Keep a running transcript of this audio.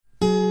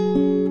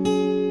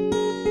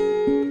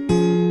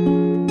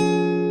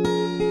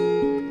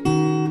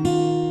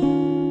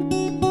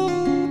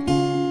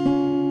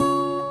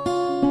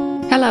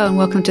Hello and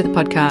welcome to the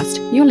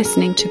podcast. You're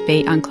listening to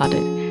Be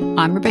Uncluttered.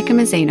 I'm Rebecca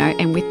Mazzino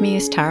and with me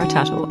is Tara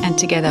Tuttle, and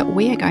together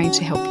we are going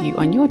to help you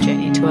on your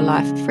journey to a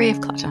life free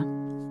of clutter.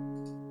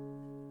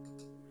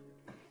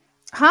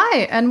 Hi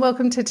and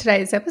welcome to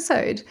today's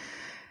episode.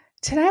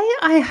 Today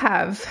I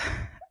have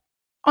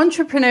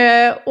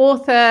entrepreneur,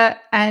 author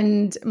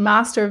and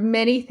master of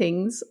many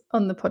things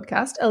on the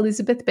podcast,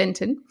 Elizabeth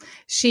Benton.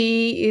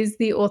 She is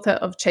the author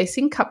of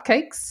Chasing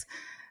Cupcakes,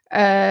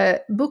 a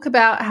book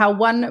about how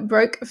one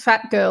broke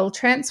fat girl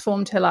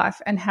transformed her life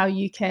and how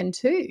you can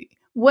too.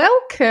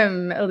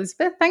 Welcome,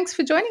 Elizabeth. Thanks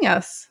for joining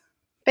us.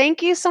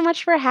 Thank you so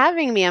much for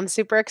having me. I'm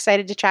super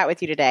excited to chat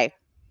with you today.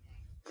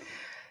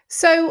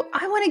 So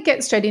I want to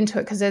get straight into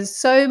it because there's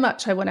so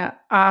much I want to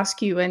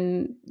ask you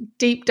and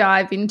deep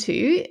dive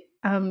into.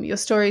 Your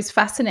story is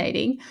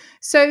fascinating.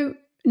 So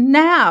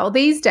now,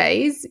 these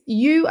days,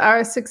 you are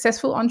a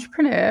successful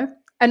entrepreneur,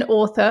 an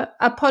author,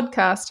 a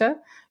podcaster.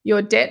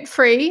 You're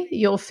debt-free,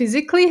 you're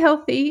physically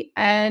healthy,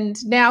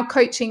 and now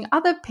coaching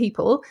other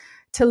people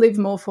to live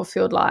more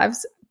fulfilled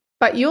lives.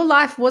 But your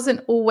life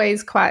wasn't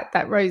always quite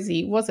that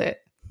rosy, was it?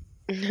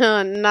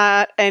 No,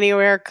 not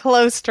anywhere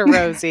close to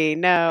rosy,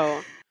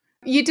 no.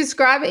 You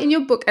describe it in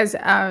your book as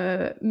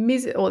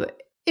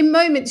in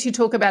moments you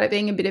talk about it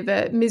being a bit of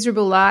a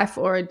miserable life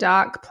or a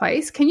dark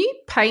place. Can you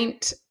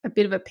paint a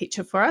bit of a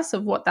picture for us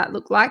of what that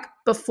looked like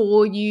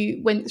before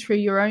you went through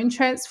your own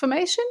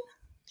transformation?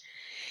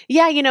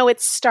 Yeah,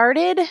 it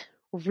started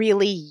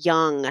really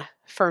young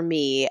for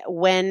me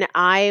when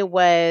I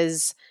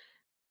was,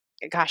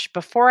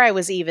 before I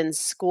was even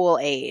school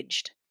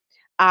aged.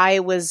 I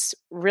was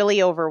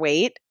really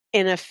overweight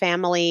in a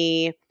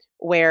family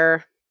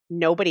where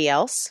nobody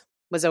else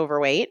was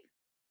overweight.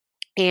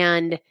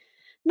 And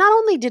not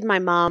only did my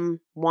mom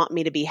want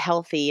me to be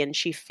healthy and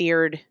she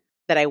feared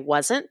that I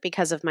wasn't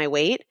because of my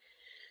weight,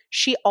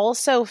 she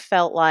also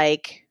felt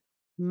like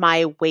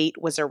my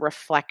weight was a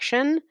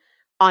reflection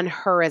on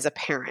her as a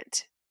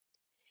parent.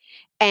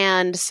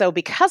 And so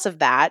because of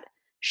that,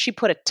 she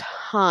put a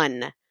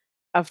ton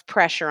of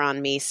pressure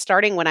on me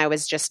starting when I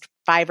was just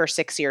 5 or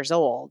 6 years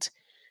old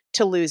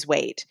to lose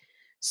weight.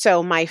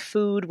 So my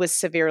food was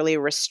severely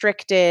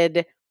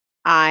restricted.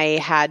 I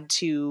had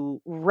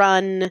to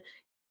run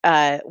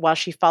while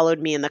she followed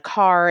me in the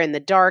car in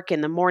the dark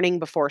in the morning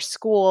before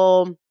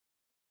school.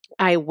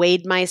 I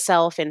weighed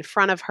myself in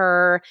front of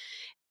her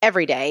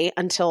every day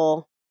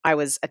until I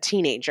was a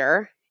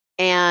teenager.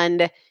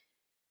 And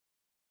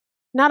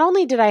not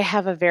only did I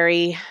have a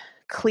very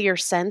clear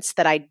sense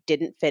that I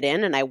didn't fit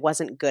in and I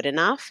wasn't good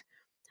enough,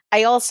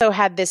 I also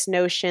had this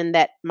notion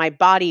that my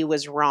body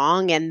was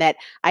wrong and that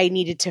I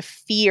needed to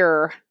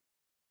fear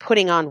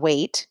putting on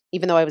weight,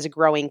 even though I was a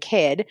growing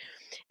kid,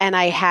 and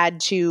I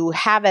had to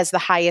have as the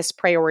highest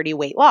priority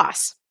weight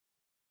loss.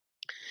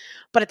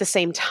 But at the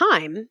same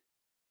time,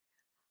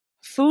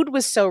 food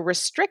was so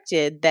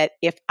restricted that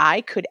if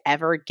I could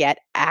ever get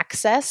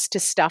access to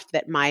stuff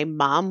that my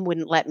mom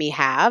wouldn't let me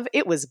have,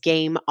 it was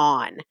game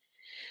on.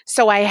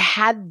 So I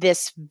had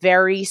this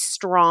very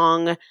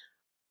strong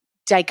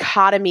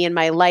dichotomy in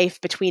my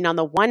life between, on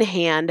the one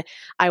hand,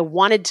 I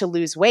wanted to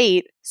lose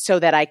weight so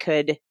that I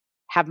could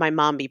have my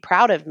mom be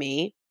proud of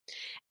me.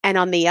 And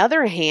on the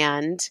other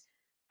hand,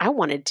 I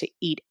wanted to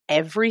eat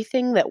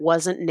everything that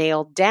wasn't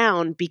nailed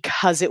down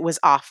because it was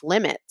off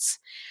limits.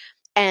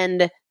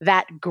 And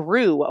that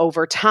grew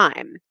over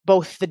time,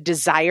 both the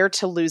desire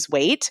to lose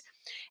weight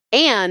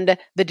and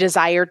the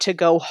desire to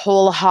go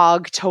whole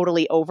hog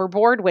totally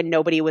overboard when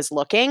nobody was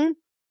looking.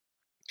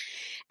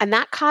 And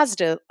that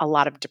caused a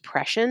lot of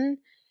depression.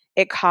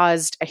 It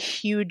caused a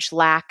huge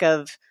lack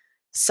of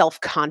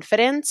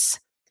self-confidence,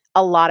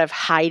 a lot of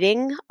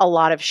hiding, a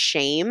lot of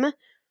shame.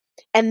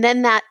 And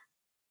then that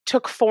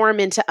took form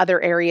into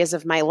other areas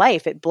of my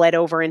life. It bled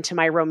over into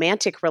my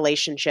romantic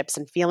relationships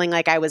and feeling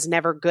like I was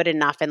never good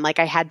enough and like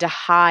I had to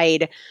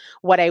hide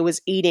what I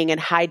was eating and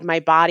hide my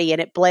body. And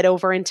it bled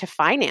over into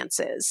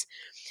finances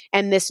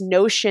and this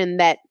notion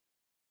that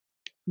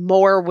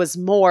more was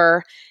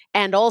more,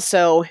 and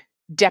also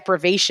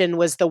deprivation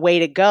was the way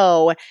to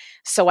go.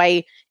 So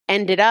I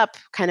ended up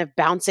kind of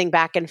bouncing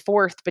back and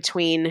forth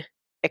between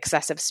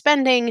excessive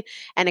spending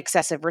and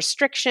excessive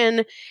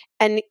restriction.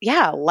 And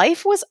yeah,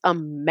 life was a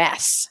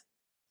mess.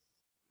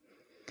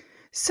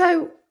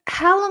 So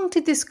how long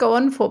did this go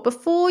on for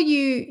before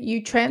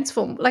you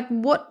transformed? Like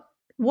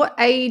what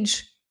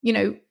age,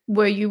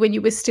 were you when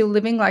you were still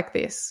living like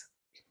this?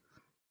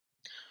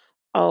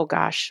 Oh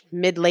gosh,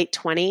 mid-late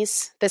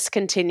 20s. This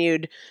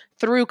continued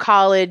through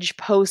college,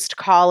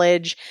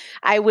 post-college.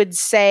 I would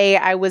say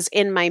I was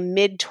in my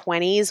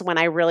mid-20s when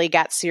I really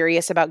got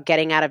serious about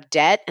getting out of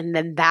debt. And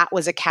then that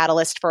was a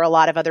catalyst for a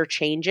lot of other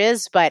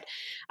changes. But,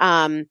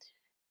 in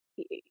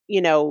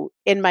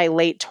my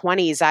late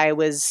 20s, I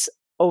was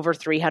over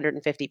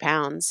 350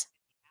 pounds.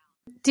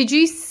 Did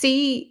you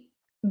see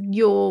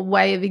your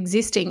way of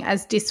existing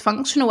as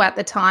dysfunctional at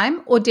the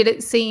time, or did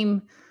it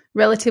seem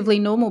relatively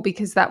normal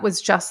because that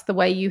was just the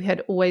way you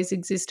had always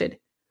existed?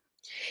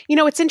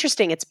 It's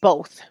interesting. It's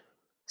both.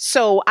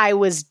 So I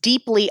was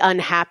deeply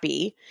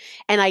unhappy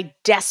and I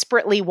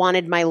desperately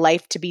wanted my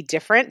life to be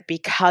different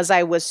because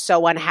I was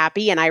so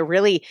unhappy and I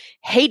really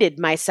hated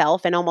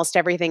myself and almost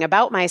everything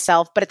about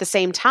myself. But at the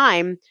same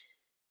time,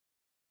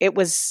 it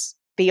was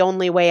the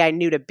only way I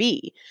knew to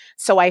be.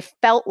 So I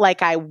felt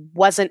like I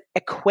wasn't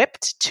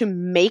equipped to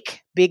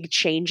make big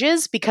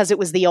changes because it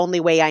was the only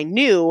way I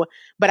knew,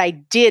 but I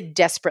did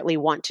desperately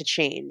want to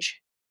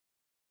change.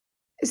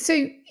 So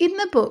in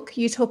the book,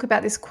 you talk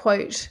about this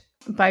quote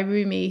by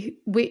Rumi,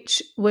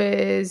 which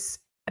was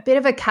a bit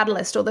of a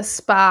catalyst or the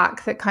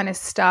spark that kind of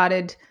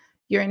started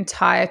your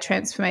entire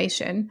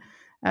transformation.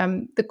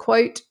 The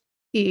quote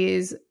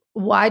is,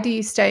 "Why do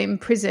you stay in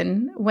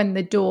prison when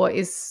the door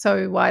is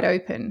so wide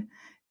open?"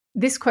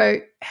 This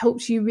quote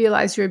helps you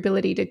realize your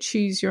ability to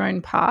choose your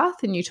own path,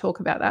 and you talk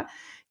about that.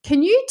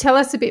 Can you tell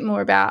us a bit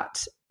more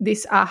about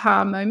this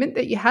aha moment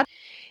that you had?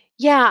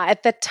 Yeah,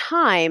 at the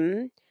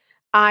time,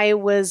 I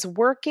was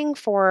working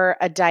for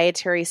a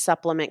dietary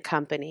supplement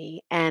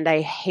company and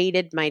I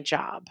hated my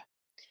job.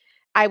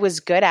 I was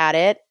good at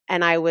it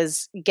and I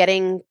was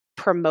getting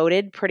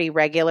promoted pretty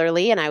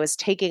regularly and I was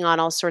taking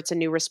on all sorts of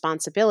new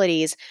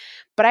responsibilities,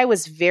 but I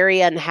was very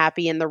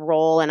unhappy in the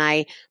role and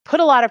I put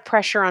a lot of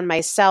pressure on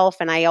myself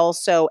and I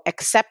also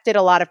accepted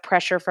a lot of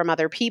pressure from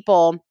other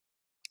people.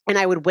 And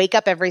I would wake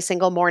up every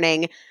single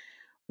morning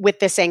with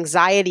this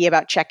anxiety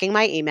about checking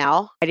my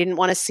email. I didn't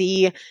want to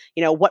see,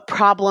 what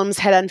problems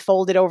had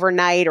unfolded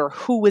overnight or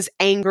who was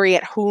angry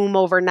at whom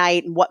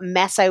overnight and what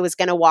mess I was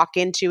going to walk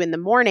into in the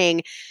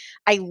morning.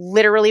 I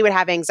literally would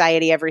have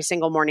anxiety every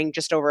single morning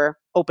just over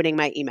opening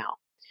my email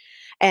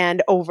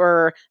and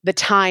over the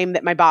time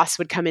that my boss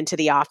would come into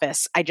the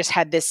office. I just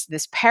had this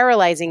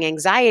paralyzing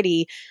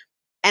anxiety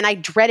and I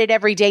dreaded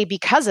every day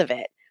because of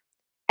it.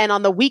 And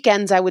on the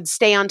weekends, I would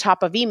stay on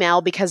top of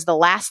email because the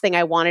last thing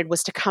I wanted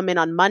was to come in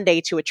on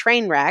Monday to a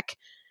train wreck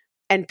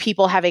and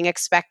people having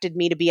expected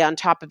me to be on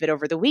top of it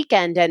over the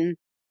weekend. And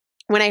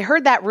when I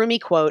heard that Rumi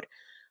quote,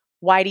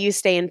 "Why do you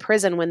stay in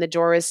prison when the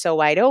door is so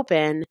wide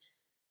open?"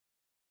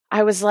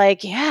 I was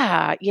like,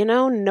 yeah,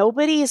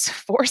 nobody is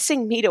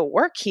forcing me to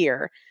work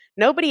here.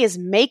 Nobody is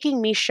making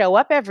me show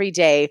up every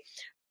day.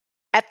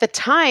 At the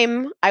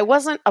time, I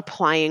wasn't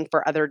applying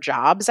for other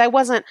jobs. I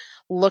wasn't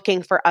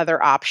looking for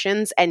other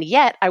options. And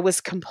yet I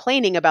was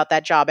complaining about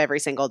that job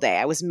every single day.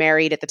 I was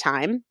married at the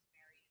time.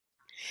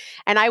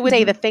 And I would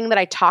say the thing that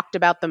I talked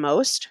about the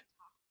most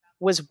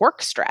was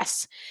work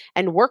stress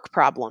and work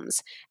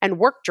problems and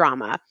work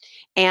drama.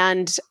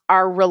 And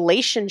our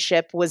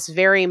relationship was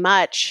very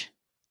much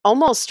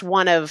almost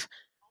one of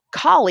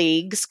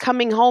colleagues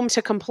coming home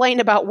to complain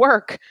about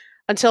work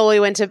until we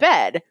went to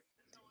bed.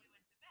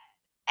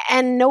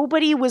 And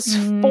nobody was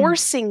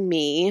forcing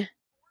me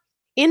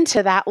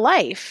into that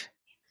life.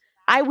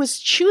 I was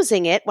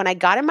choosing it when I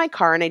got in my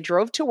car and I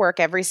drove to work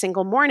every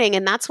single morning.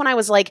 And that's when I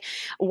was like,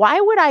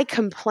 why would I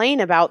complain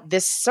about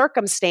this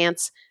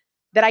circumstance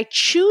that I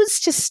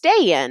choose to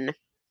stay in?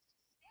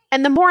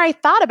 And the more I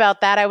thought about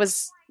that, I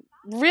was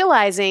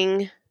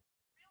realizing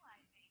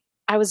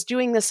I was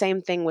doing the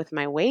same thing with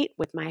my weight,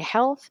 with my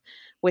health,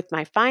 with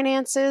my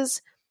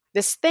finances.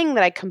 This thing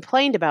that I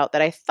complained about,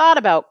 that I thought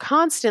about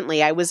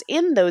constantly, I was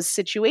in those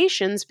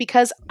situations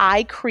because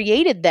I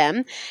created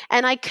them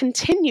and I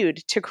continued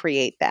to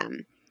create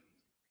them.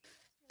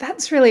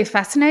 That's really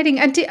fascinating.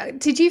 And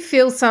did you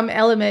feel some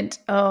element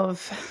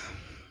of,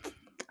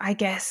 I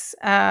guess,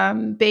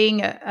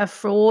 being a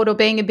fraud or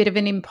being a bit of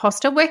an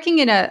imposter, working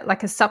in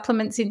a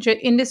supplements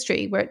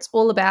industry where it's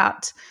all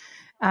about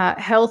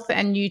health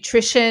and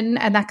nutrition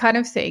and that kind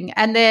of thing,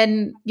 and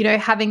then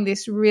having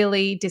this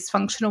really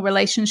dysfunctional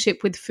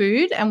relationship with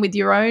food and with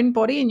your own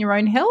body and your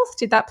own health?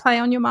 Did that play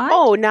on your mind?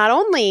 Oh, not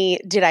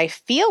only did I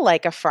feel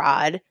like a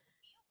fraud,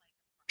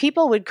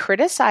 people would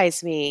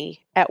criticize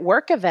me at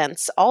work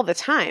events all the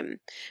time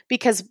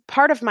because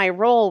part of my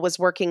role was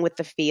working with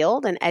the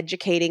field and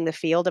educating the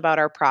field about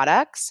our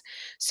products.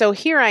 So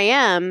here I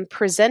am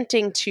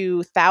presenting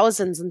to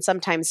thousands and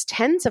sometimes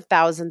tens of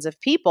thousands of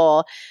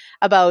people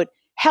about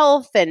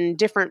health and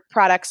different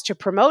products to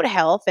promote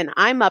health. And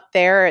I'm up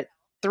there at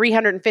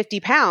 350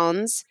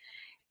 pounds.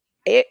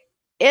 It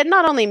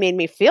not only made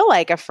me feel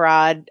like a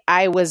fraud,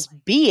 I was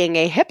being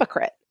a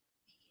hypocrite.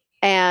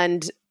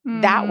 And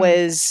that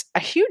was a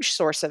huge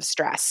source of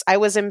stress. I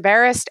was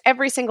embarrassed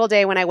every single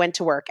day when I went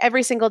to work,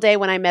 every single day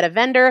when I met a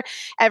vendor,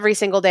 every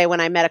single day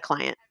when I met a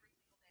client.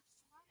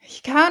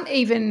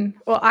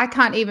 I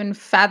can't even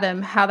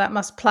fathom how that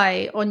must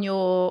play on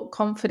your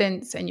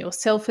confidence and your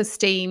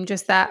self-esteem,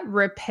 just that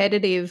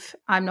repetitive,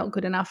 I'm not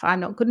good enough,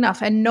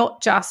 and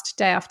not just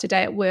day after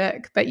day at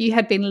work, but you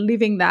had been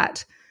living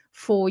that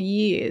for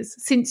years,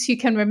 since you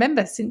can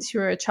remember, since you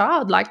were a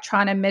child, like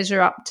trying to measure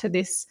up to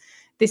this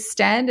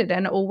standard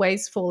and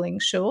always falling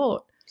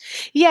short.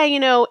 Yeah,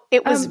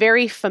 it was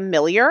very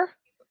familiar.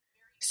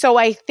 So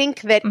I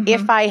think that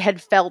if I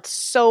had felt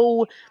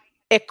so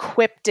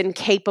equipped and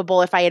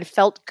capable, if I had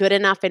felt good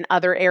enough in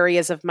other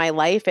areas of my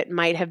life, it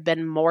might have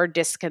been more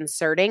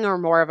disconcerting or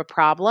more of a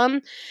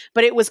problem.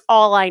 But it was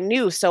all I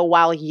knew. So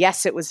while,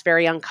 yes, it was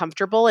very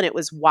uncomfortable and it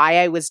was why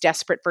I was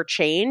desperate for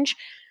change,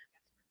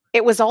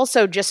 it was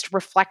also just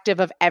reflective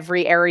of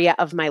every area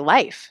of my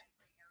life.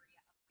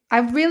 I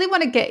really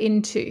want to get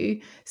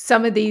into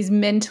some of these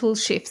mental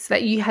shifts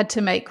that you had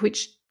to make,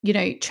 which,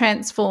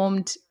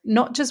 transformed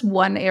not just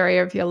one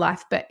area of your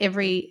life, but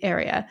every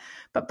area.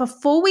 But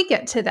before we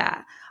get to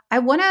that, I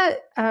want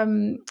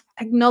to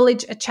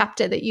acknowledge a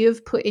chapter that you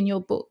have put in your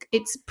book.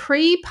 It's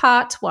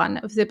pre-part 1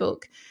 of the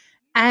book.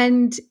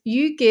 And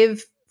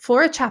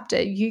for a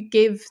chapter, you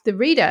give the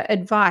reader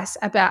advice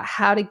about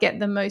how to get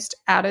the most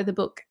out of the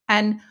book.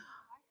 And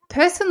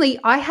personally,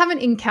 I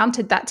haven't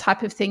encountered that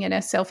type of thing in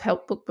a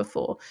self-help book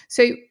before.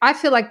 So I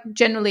feel like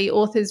generally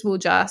authors will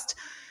just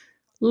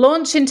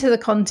launch into the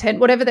content,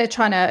 whatever they're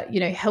trying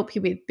to, help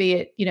you with, be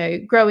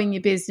it, growing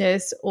your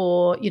business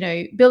or,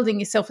 building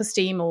your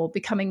self-esteem or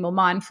becoming more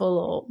mindful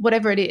or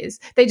whatever it is.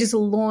 They just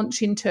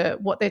launch into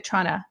what they're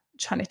trying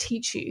to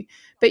teach you.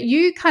 But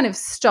you kind of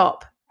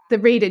stop the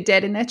reader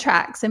dead in their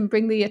tracks and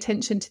bring the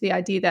attention to the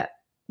idea that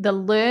the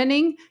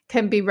learning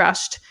can be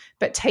rushed,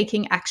 but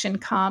taking action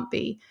can't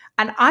be.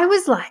 And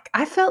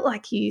I felt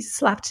like you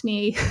slapped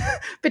me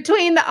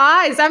between the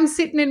eyes. I'm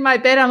sitting in my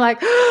bed. I'm like,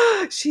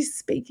 oh, she's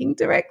speaking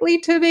directly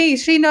to me.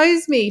 She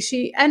knows me.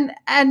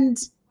 And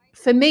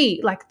for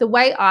me, like the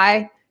way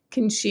I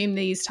consume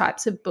these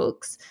types of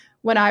books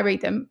when I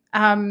read them,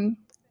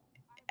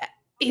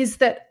 is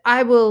that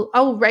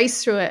I'll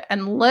race through it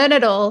and learn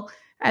it all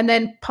and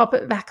then pop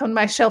it back on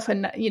my shelf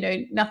and,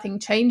 nothing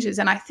changes.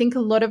 And I think a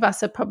lot of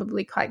us are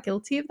probably quite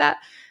guilty of that.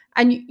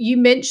 And you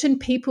mentioned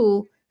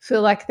people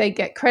feel like they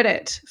get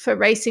credit for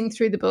racing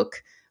through the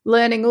book,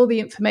 learning all the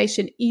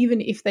information,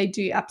 even if they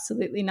do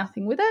absolutely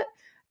nothing with it,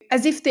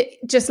 as if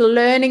just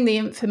learning the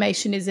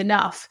information is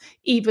enough,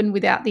 even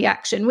without the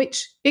action,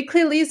 which it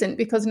clearly isn't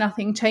because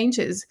nothing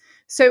changes.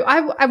 So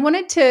I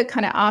wanted to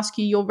kind of ask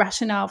you your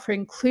rationale for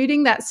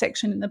including that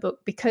section in the book,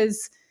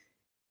 because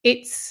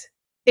it's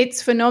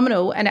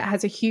phenomenal and it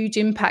has a huge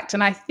impact.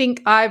 And I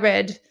think I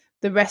read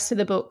the rest of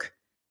the book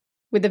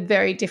with a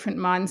very different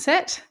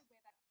mindset.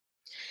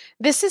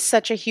 This is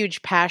such a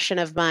huge passion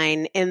of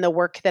mine in the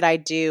work that I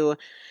do,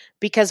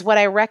 because what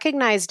I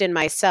recognized in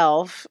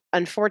myself,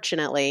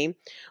 unfortunately,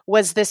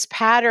 was this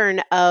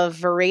pattern of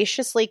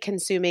voraciously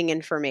consuming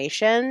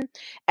information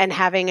and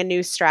having a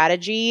new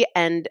strategy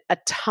and a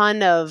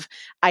ton of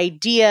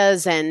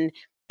ideas and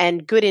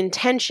good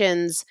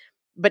intentions,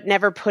 but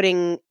never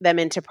putting them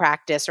into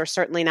practice, or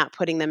certainly not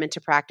putting them into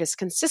practice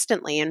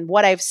consistently. And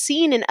what I've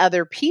seen in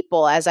other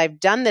people as I've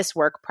done this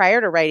work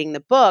prior to writing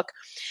the book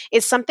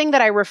is something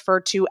that I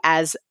refer to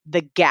as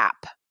the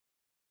gap.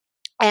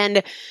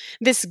 And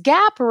this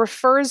gap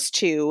refers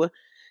to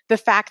the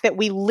fact that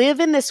we live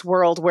in this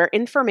world where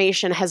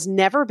information has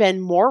never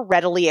been more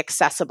readily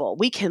accessible.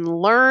 We can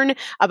learn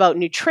about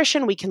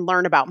nutrition, we can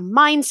learn about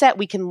mindset,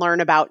 we can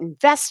learn about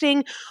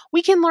investing,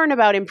 we can learn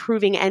about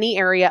improving any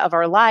area of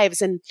our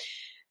lives. And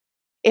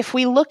if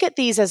we look at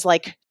these as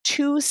like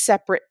two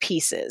separate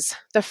pieces,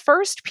 the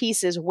first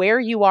piece is where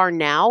you are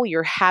now,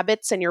 your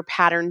habits and your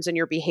patterns and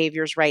your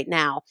behaviors right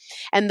now.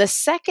 And the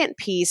second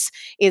piece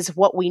is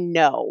what we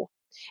know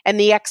and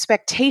the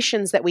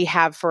expectations that we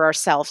have for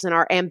ourselves and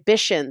our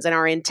ambitions and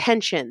our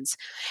intentions.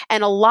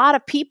 And a lot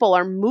of people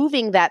are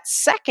moving that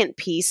second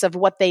piece of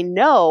what they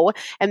know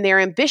and their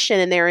ambition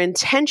and their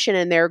intention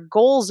and their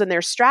goals and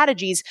their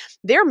strategies.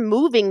 They're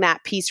moving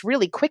that piece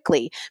really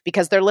quickly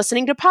because they're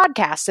listening to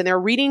podcasts and they're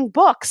reading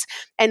books,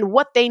 and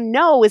what they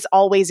know is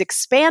always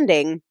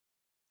expanding.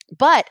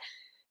 But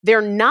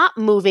they're not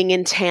moving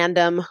in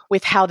tandem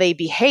with how they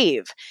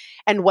behave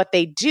and what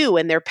they do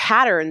and their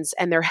patterns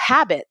and their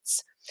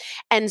habits.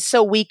 And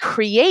so we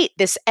create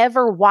this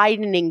ever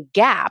widening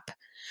gap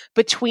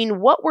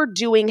between what we're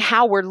doing,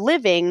 how we're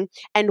living,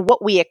 and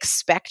what we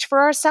expect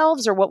for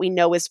ourselves or what we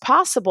know is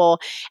possible.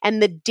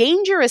 And the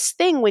dangerous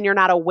thing when you're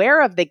not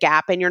aware of the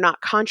gap and you're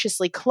not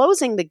consciously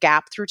closing the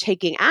gap through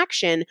taking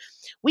action,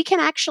 we can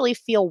actually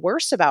feel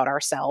worse about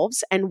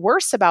ourselves and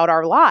worse about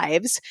our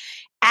lives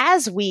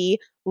as we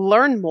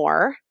learn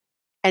more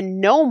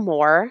and know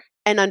more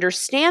and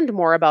understand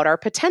more about our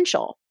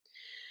potential.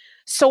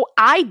 So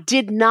I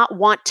did not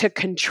want to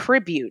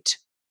contribute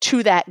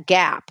to that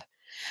gap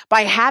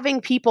by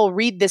having people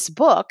read this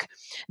book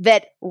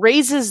that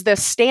raises the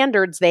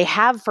standards they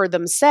have for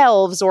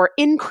themselves or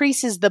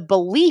increases the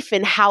belief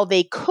in how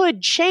they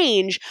could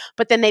change,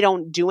 but then they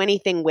don't do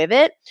anything with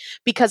it,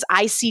 because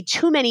I see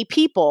too many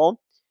people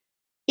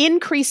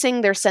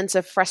increasing their sense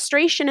of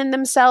frustration in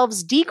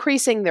themselves,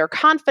 decreasing their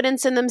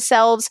confidence in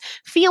themselves,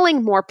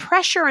 feeling more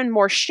pressure and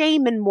more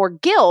shame and more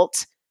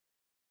guilt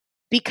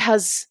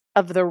because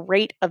of the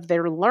rate of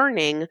their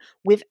learning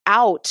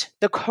without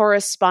the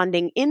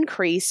corresponding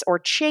increase or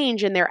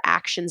change in their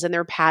actions and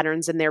their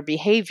patterns and their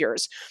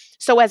behaviors.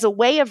 So as a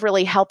way of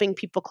really helping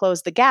people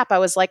close the gap, I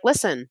was like,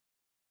 listen,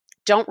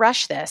 don't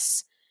rush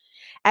this.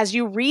 as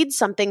you read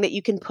something that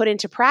you can put it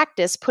into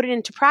practice.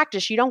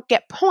 You don't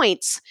get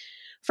points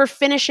for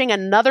finishing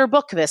another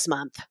book this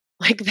month.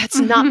 Like, that's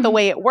not the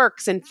way it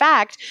works. In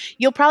fact,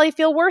 you'll probably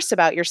feel worse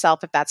about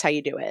yourself if that's how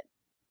you do it.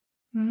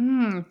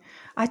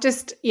 I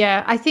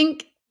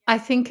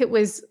think it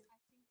was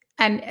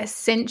an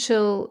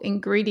essential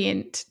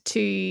ingredient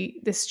to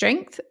the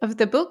strength of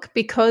the book,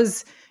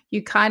 because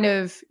you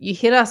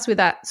hit us with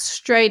that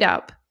straight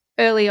up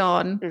early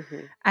on.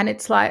 And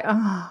it's like,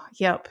 oh,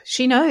 yep,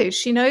 she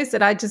knows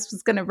that I just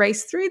was going to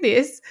race through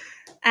this.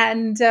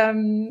 And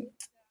then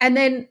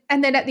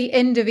at the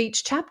end of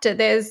each chapter,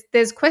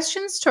 there's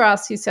questions to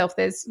ask yourself.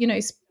 There's,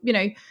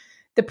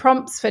 the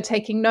prompts for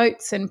taking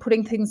notes and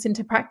putting things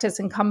into practice,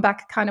 and come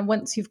back kind of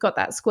once you've got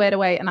that squared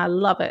away. And I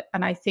love it.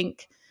 And I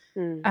think,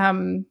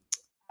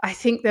 I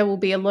think there will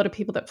be a lot of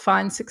people that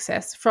find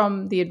success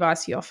from the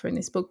advice you offer in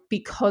this book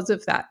because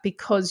of that,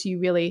 because you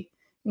really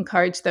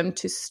encourage them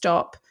to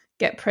stop,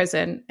 get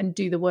present, and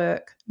do the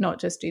work, not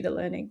just do the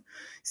learning.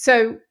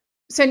 So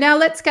now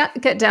let's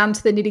get down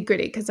to the nitty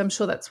gritty, because I'm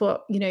sure that's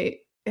what,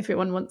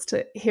 everyone wants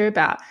to hear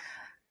about.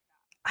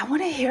 I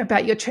want to hear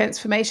about your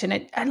transformation.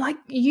 And like,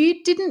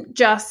 you didn't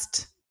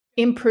just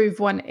improve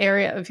one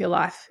area of your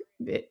life.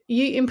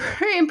 You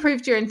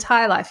improved your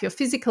entire life, your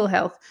physical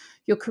health,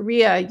 your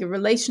career, your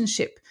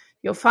relationship,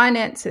 your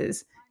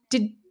finances.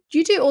 Did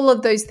you do all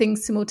of those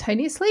things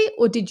simultaneously,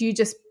 or did you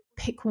just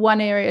pick one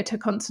area to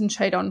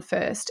concentrate on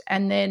first,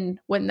 and then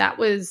when that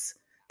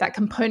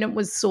component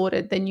was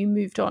sorted, then you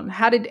moved on?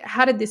 How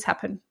did this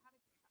happen?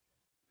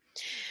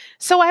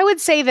 So I would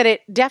say that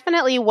it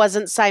definitely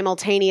wasn't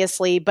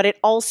simultaneously, but it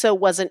also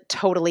wasn't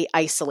totally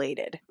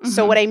isolated.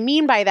 So what I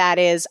mean by that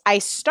is I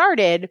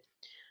started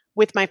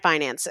with my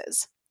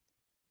finances.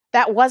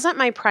 That wasn't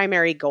my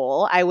primary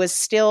goal. I was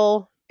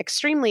still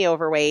extremely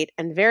overweight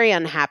and very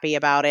unhappy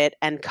about it,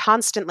 and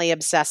constantly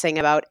obsessing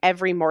about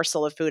every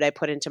morsel of food I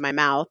put into my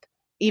mouth,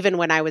 even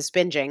when I was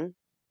binging.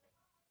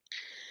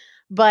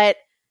 But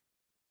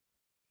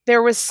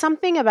there was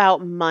something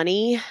about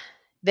money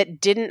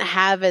that didn't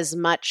have as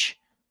much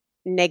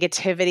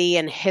negativity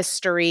and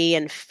history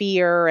and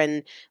fear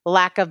and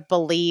lack of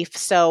belief.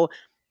 So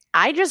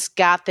I just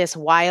got this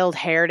wild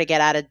hair to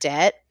get out of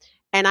debt,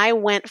 and I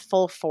went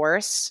full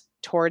force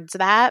towards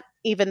that,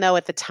 even though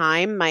at the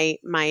time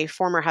my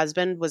former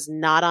husband was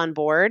not on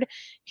board.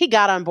 He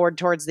got on board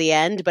towards the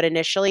end, but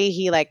initially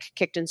he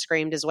kicked and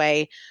screamed his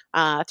way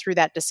through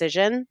that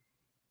decision.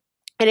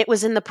 And it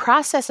was in the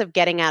process of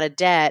getting out of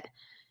debt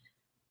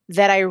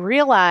that I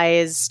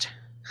realized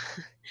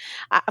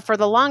for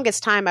the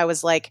longest time, I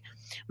was like,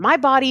 my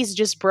body's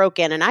just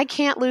broken and I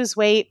can't lose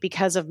weight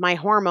because of my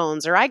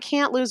hormones, or I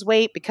can't lose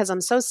weight because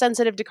I'm so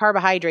sensitive to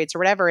carbohydrates, or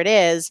whatever it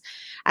is.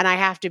 And I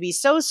have to be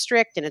so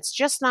strict and it's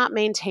just not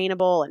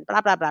maintainable, and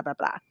blah, blah, blah, blah,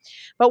 blah.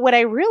 But what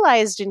I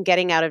realized in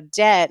getting out of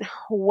debt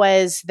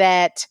was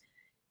that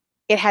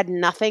it had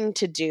nothing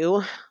to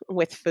do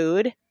with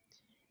food,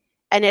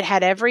 and it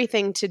had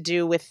everything to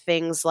do with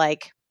things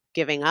like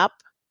giving up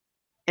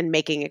and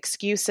making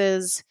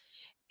excuses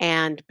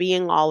and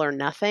being all or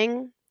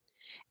nothing.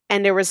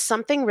 And there was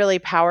something really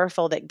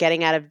powerful that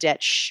getting out of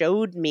debt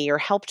showed me, or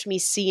helped me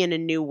see in a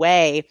new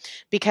way,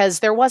 because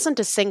there wasn't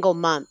a single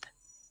month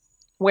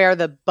where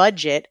the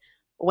budget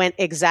went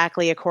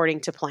exactly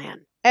according to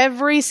plan.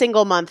 Every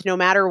single month, no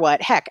matter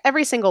what, heck,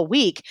 every single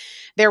week,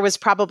 there was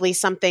probably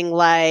something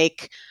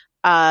like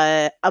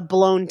a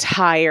blown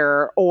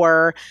tire,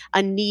 or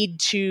a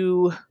need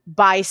to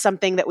buy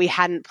something that we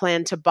hadn't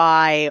planned to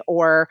buy,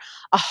 or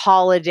a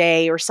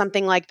holiday or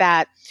something like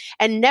that.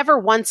 And never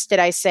once did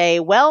I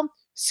say, well,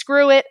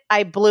 screw it,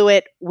 I blew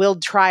it, we'll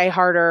try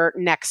harder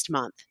next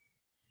month.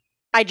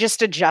 I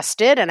just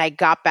adjusted and I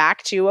got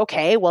back to,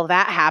 okay, well,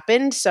 that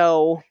happened,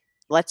 so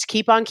let's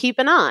keep on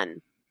keeping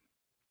on.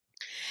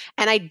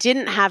 And I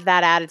didn't have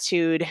that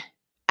attitude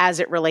as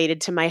it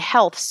related to my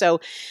health. So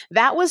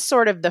that was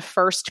sort of the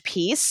first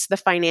piece, the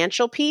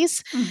financial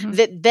piece,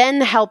 that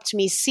then helped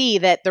me see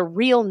that the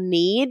real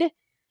need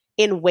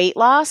in weight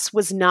loss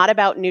was not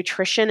about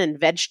nutrition and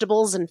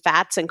vegetables and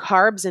fats and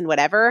carbs and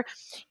whatever.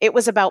 It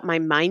was about my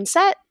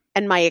mindset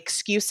and my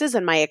excuses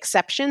and my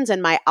exceptions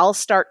and my I'll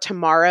start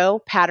tomorrow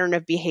pattern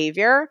of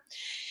behavior.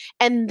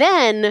 And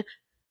then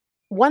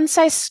once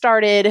I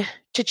started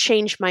to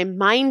change my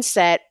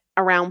mindset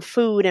around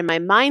food and my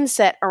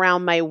mindset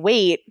around my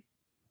weight,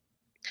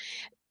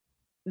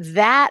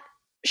 that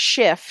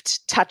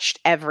shift touched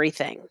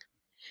everything.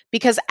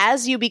 Because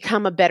as you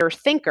become a better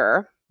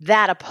thinker,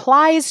 that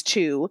applies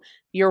to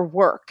your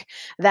work,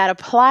 that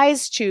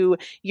applies to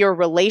your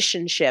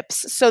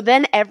relationships. So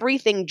then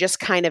everything just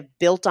kind of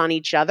built on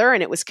each other,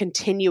 and it was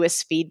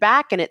continuous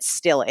feedback, and it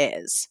still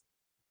is.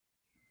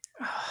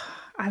 Oh,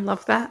 I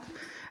love that.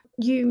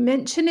 You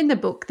mentioned in the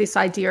book this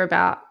idea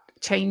about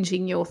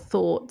changing your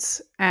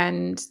thoughts,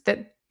 and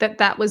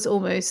that was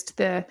almost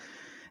the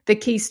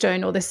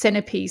keystone or the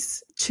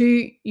centerpiece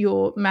to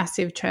your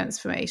massive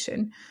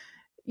transformation.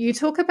 You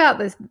talk about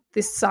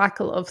this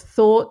cycle of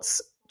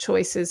thoughts,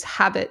 choices,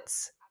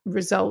 habits,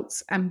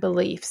 results, and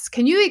beliefs.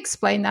 Can you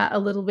explain that a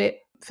little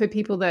bit for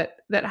people that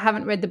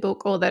haven't read the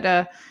book or that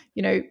are,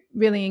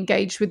 really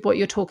engaged with what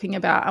you're talking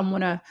about and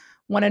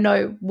want to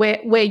know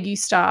where you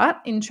start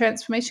in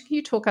transformation? Can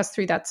you talk us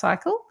through that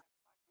cycle?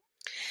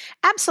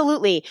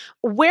 Absolutely.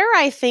 Where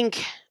I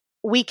think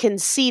we can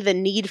see the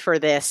need for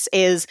this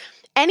is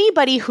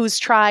anybody who's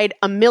tried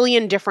a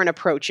million different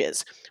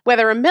approaches,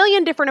 whether a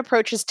million different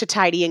approaches to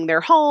tidying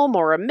their home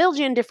or a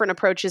million different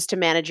approaches to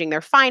managing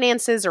their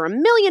finances or a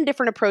million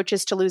different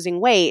approaches to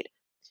losing weight.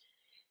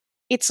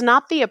 It's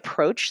not the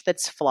approach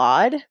that's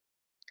flawed.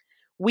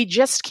 We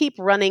just keep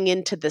running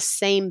into the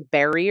same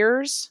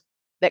barriers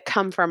that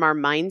come from our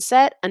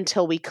mindset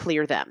until we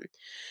clear them.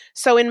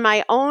 So in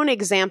my own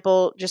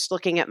example, just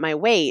looking at my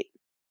weight,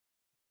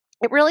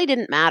 it really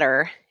didn't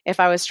matter if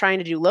I was trying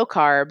to do low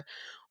carb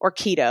or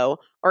keto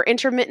or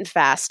intermittent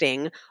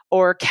fasting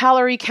or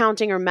calorie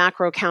counting or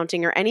macro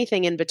counting or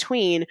anything in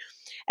between.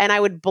 And I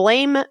would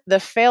blame the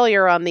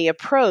failure on the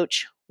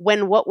approach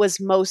when what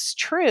was most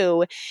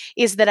true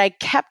is that I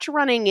kept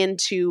running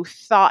into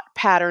thought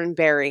pattern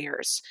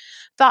barriers.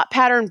 Thought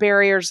pattern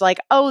barriers like,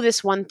 oh,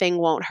 this one thing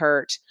won't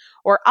hurt,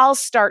 or I'll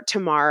start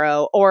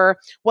tomorrow, or,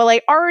 well,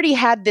 I already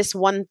had this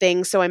one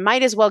thing, so I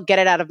might as well get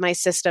it out of my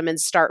system and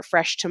start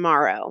fresh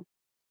tomorrow.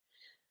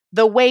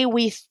 The way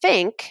we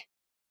think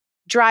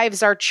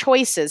drives our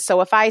choices. So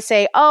if I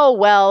say, oh,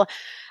 well,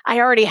 I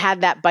already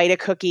had that bite of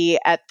cookie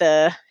at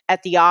the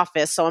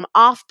office, so I'm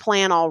off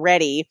plan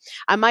already,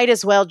 I might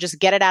as well just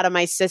get it out of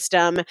my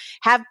system,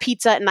 have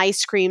pizza and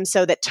ice cream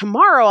so that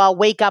tomorrow I'll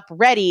wake up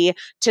ready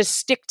to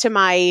stick to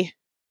my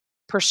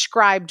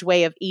prescribed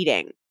way of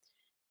eating.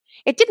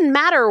 It didn't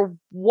matter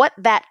what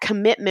that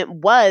commitment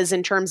was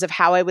in terms of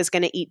how I was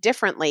going to eat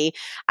differently.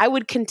 I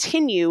would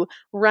continue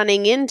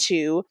running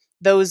into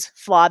those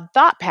flawed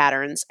thought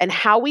patterns, and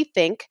how we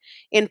think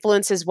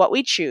influences what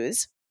we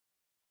choose.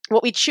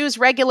 What we choose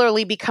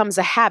regularly becomes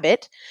a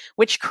habit,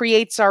 which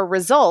creates our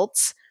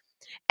results.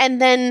 And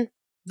then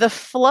the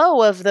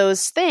flow of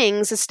those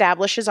things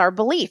establishes our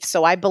belief.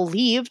 So I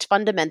believed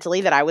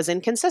fundamentally that I was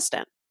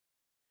inconsistent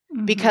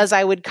because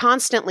I would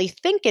constantly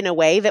think in a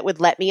way that would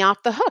let me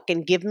off the hook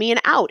and give me an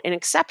out, an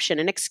exception,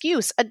 an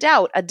excuse, a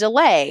doubt, a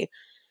delay.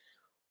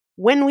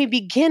 When we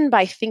begin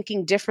by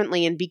thinking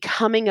differently and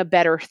becoming a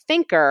better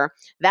thinker,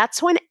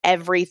 that's when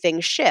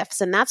everything shifts.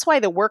 And that's why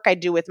the work I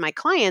do with my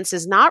clients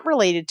is not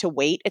related to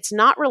weight. It's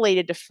not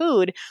related to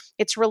food.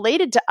 It's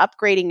related to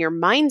upgrading your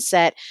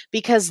mindset,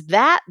 because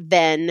that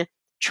then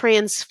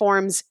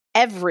transforms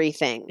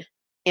everything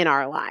in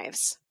our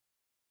lives.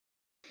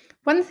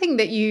 One thing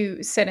that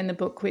you said in the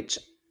book, which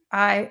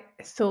I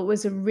thought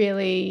was a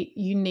really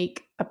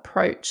unique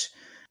approach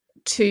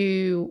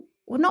to,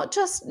 well, not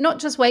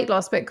just weight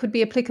loss, but it could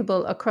be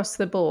applicable across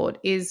the board,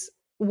 is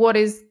what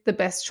is the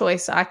best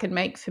choice I can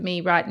make for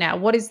me right now?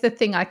 What is the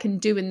thing I can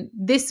do in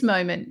this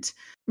moment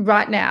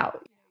right now?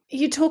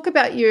 You talk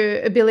about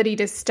your ability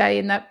to stay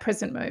in that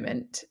present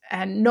moment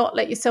and not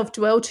let yourself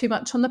dwell too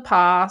much on the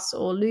past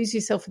or lose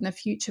yourself in the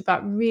future,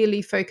 but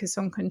really focus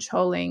on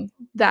controlling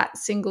that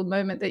single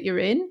moment that you're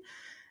in.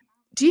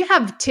 Do you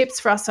have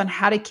tips for us on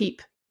how to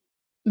keep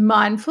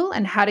mindful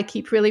and how to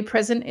keep really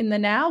present in the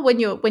now when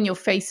you're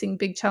facing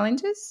big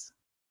challenges?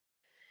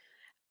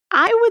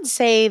 I would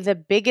say the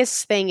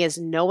biggest thing is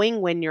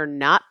knowing when you're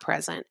not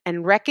present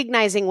and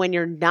recognizing when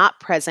you're not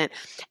present.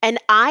 And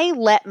I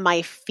let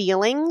my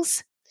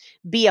feelings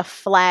be a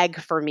flag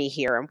for me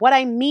here. And what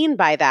I mean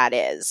by that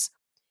is,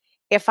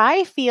 if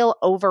I feel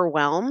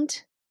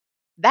overwhelmed,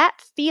 that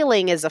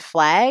feeling is a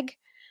flag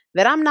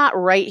that I'm not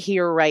right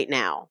here, right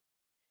now.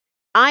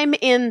 I'm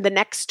in the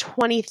next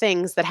 20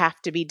 things that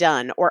have to be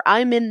done, or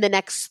I'm in the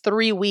next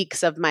 3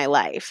 weeks of my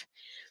life.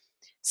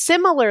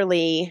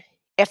 Similarly,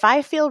 if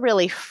I feel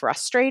really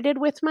frustrated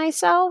with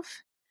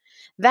myself,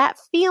 that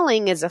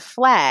feeling is a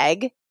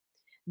flag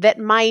that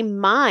my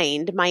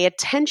mind, my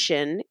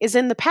attention is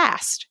in the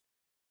past,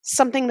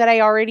 something that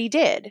I already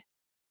did.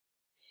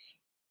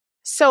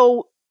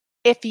 So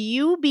if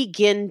you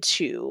begin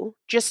to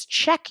just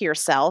check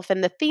yourself,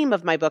 and the theme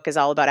of my book is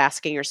all about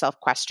asking yourself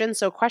questions.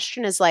 So a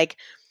question is like,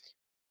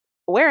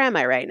 where am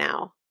I right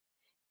now?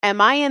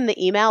 Am I in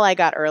the email I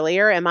got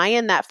earlier? Am I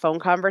in that phone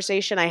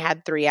conversation I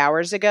had 3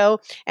 hours ago?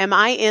 Am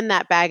I in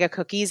that bag of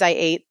cookies I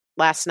ate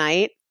last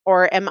night?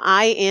 Or am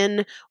I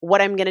in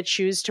what I'm going to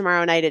choose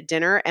tomorrow night at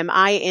dinner? Am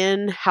I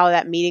in how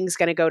that meeting's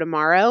going to go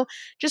tomorrow?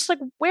 Just like,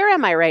 where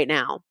am I right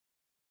now?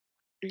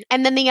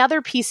 And then the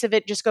other piece of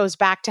it just goes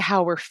back to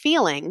how we're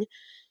feeling.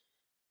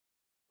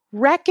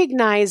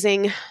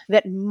 Recognizing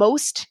that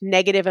most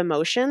negative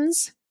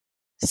emotions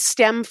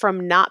stem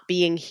from not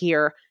being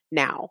here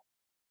now.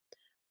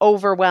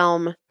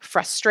 Overwhelm,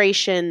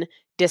 frustration,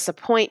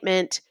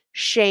 disappointment,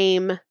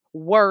 shame,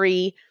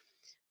 worry,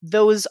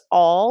 those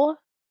all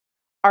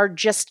are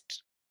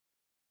just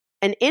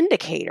an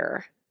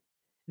indicator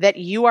that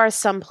you are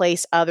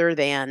someplace other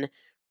than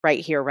right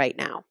here, right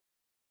now.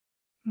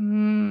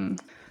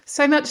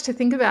 So much to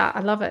think about.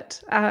 I love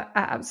it. I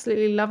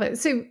absolutely love it.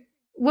 So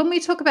when we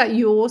talk about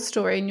your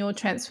story and your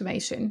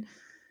transformation,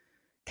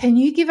 can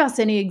you give us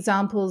any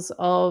examples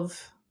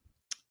of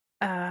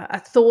a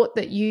thought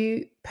that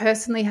you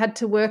personally had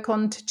to work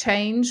on to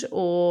change,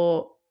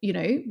 or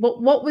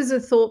what was a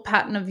thought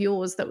pattern of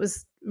yours that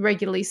was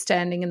regularly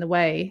standing in the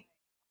way?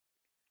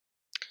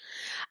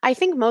 I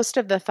think most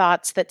of the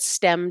thoughts that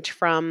stemmed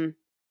from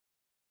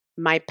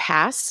my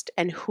past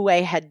and who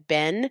I had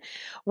been,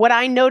 what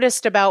I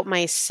noticed about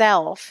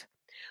myself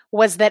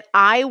was that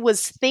I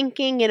was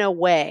thinking in a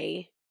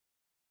way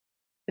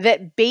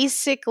that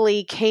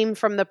basically came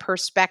from the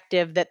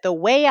perspective that the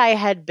way I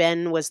had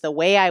been was the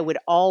way I would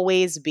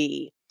always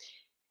be.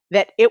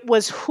 That it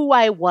was who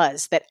I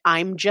was, that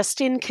I'm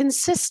just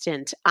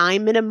inconsistent.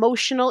 I'm an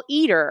emotional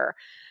eater.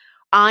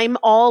 I'm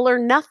all or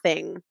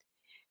nothing.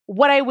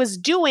 What I was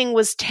doing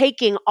was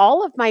taking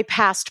all of my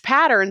past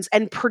patterns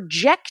and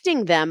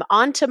projecting them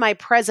onto my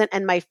present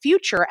and my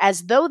future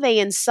as though they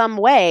in some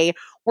way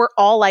were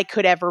all I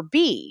could ever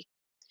be.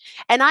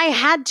 And I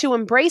had to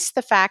embrace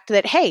the fact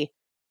that, hey,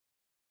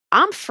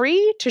 I'm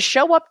free to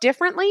show up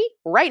differently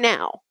right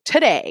now,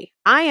 today.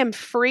 I am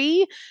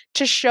free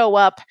to show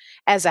up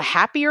as a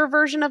happier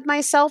version of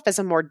myself, as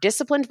a more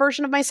disciplined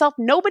version of myself.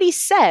 Nobody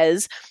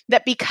says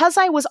that because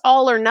I was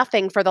all or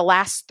nothing for the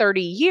last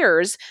 30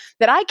 years,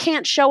 that I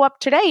can't show up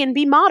today and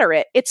be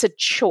moderate. It's a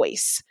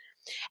choice.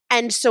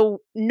 And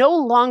so no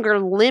longer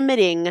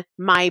limiting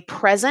my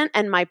present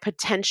and my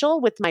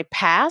potential with my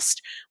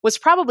past was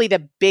probably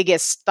the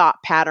biggest thought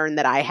pattern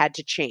that I had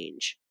to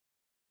change.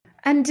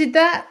 And did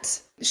that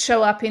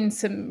show up in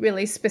some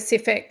really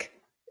specific,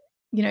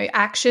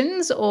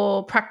 actions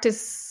or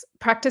practices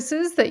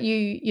that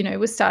you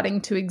were starting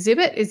to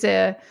exhibit? Is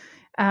there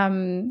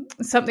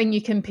something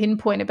you can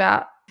pinpoint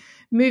about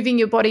moving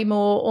your body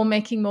more or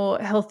making more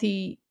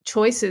healthy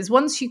choices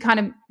once you kind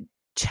of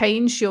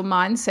change your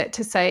mindset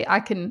to say,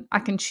 I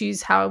can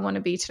choose how I want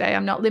to be today.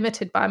 I'm not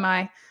limited by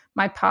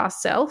my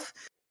past self.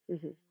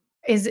 Mm-hmm.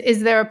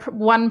 Is there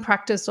one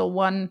practice or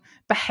one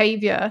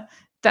behavior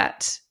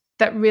that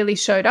really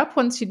showed up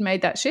once you'd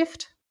made that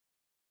shift?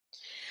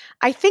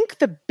 I think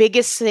the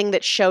biggest thing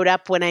that showed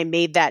up when I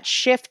made that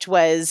shift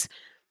was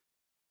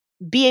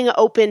being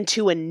open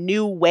to a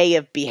new way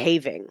of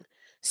behaving.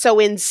 So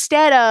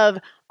instead of,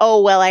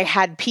 oh, well, I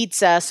had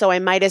pizza, so I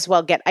might as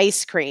well get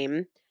ice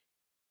cream,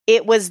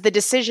 it was the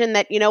decision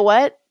that, you know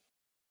what?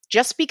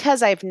 Just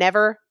because I've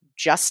never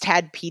just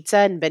had pizza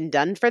and been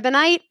done for the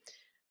night,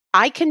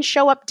 I can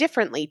show up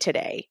differently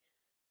today.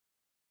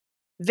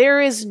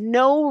 There is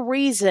no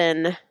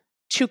reason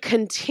to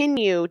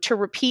continue to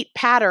repeat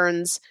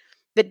patterns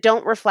that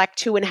don't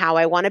reflect who and how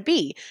I want to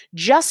be.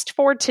 Just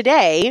for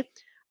today,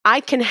 I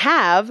can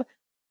have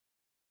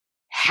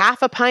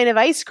half a pint of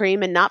ice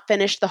cream and not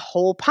finish the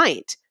whole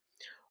pint.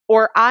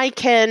 Or I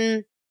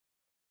can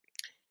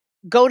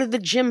go to the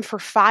gym for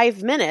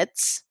 5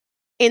 minutes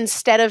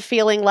instead of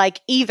feeling like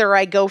either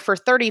I go for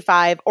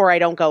 35 or I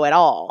don't go at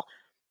all.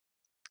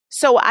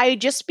 So I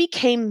just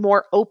became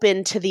more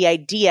open to the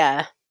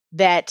idea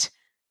that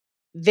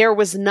there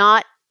was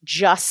not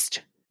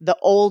just the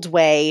old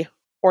way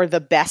or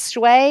the best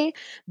way.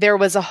 There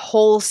was a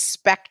whole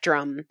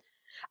spectrum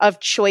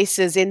of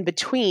choices in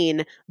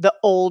between the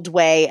old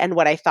way and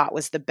what I thought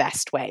was the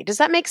best way. Does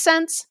that make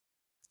sense?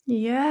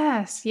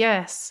 Yes.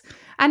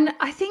 And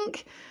I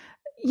think,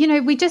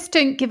 we just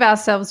don't give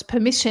ourselves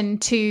permission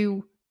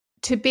to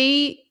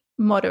be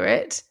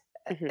moderate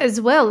as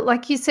well.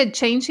 Like you said,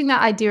 changing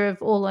that idea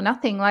of all or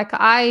nothing. Like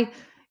I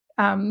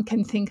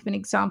can think of an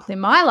example in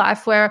my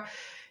life where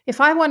if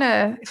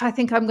I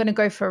think I'm going to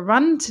go for a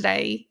run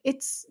today,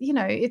 it's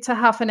a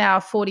half an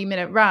hour,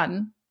 40-minute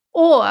run,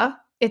 or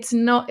it's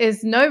no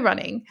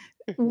running.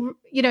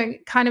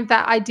 Kind of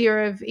that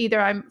idea of either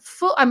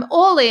I'm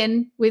all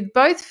in with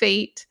both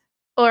feet,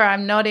 or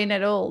I'm not in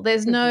at all.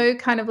 There's no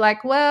kind of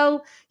like,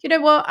 well, you know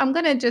what? I'm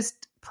going to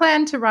just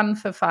plan to run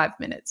for 5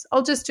 minutes.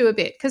 I'll just do a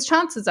bit, because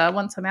chances are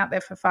once I'm out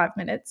there for 5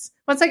 minutes,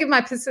 once I give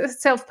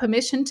myself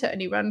permission to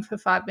only run for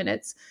 5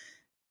 minutes,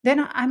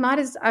 then I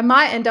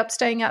might end up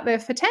staying out there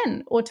for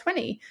 10 or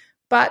 20.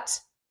 But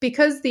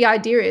because the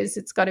idea is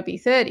it's got to be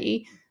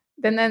 30,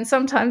 then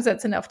sometimes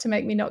that's enough to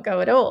make me not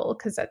go at all,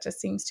 because that just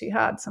seems too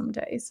hard some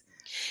days.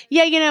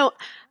 Yeah,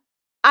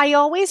 I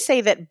always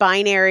say that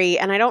binary,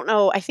 and I don't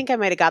know, I think I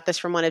might have got this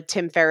from one of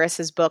Tim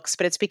Ferriss's books,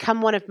 but it's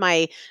become one of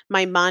my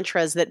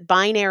mantras, that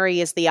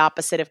binary is the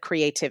opposite of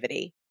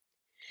creativity.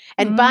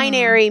 And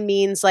binary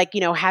means like,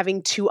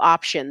 having two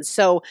options.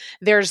 So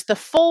there's the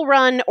full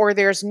run or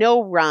there's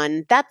no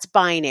run. That's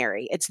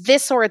binary. It's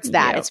this or it's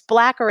that. Yep. It's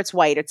black or it's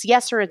white. It's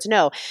yes or it's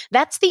no.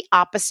 That's the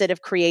opposite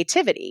of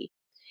creativity.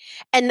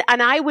 And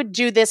I would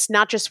do this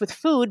not just with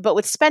food, but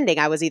with spending.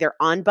 I was either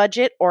on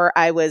budget or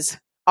I was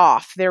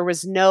off. There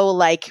was no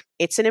like,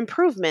 it's an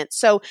improvement.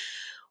 So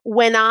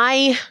when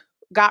I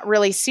got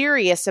really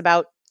serious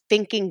about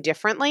thinking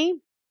differently,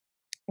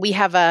 we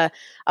have a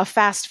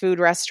fast food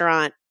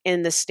restaurant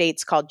in the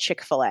States called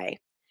Chick-fil-A.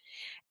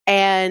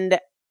 And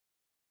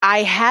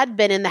I had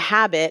been in the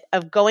habit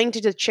of going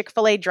to the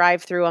Chick-fil-A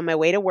drive-thru on my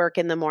way to work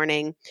in the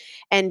morning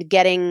and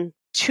getting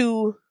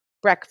 2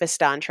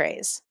 breakfast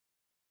entrees.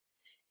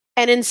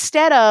 And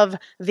instead of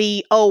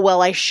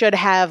I should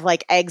have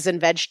like eggs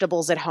and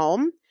vegetables at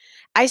home,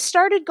 I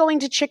started going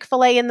to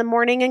Chick-fil-A in the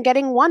morning and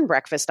getting one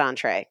breakfast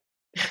entree.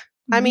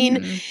 I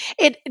mean,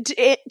 it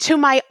to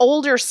my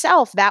older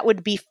self, that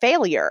would be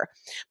failure.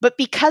 But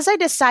because I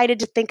decided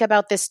to think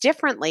about this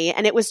differently,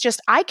 and it was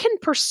just, I can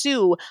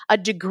pursue a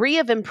degree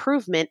of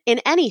improvement in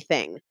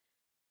anything,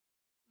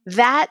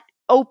 that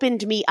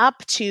opened me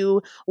up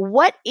to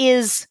what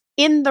is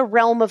in the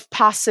realm of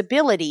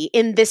possibility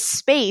in this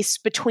space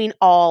between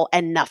all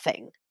and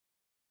nothing.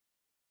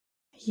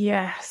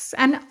 Yes.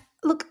 And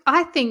look,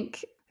 I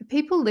think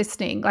people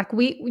listening, like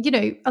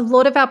a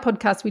lot of our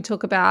podcasts, we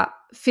talk about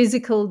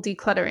physical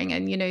decluttering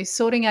and,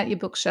 sorting out your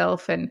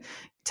bookshelf and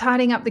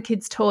tidying up the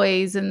kids'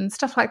 toys and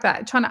stuff like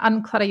that, trying to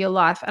unclutter your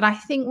life. And I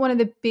think one of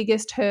the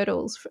biggest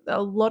hurdles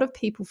a lot of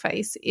people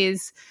face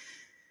is,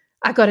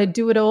 I got to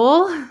do it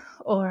all,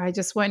 or I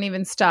just won't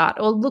even start,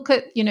 or look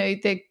at,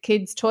 the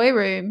kids' toy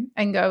room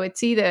and go,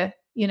 it's either,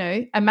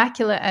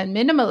 immaculate and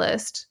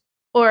minimalist,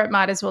 or it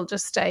might as well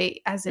just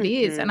stay as it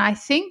is. And I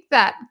think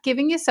that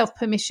giving yourself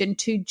permission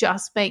to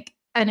just make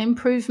an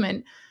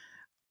improvement,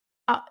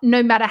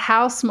 no matter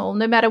how small,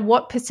 no matter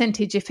what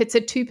percentage, if it's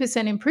a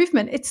 2%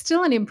 improvement, it's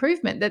still an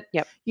improvement. That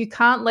you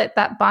can't let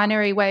that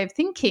binary way of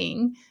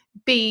thinking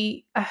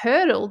be a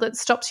hurdle that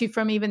stops you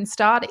from even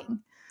starting.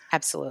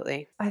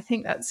 Absolutely. I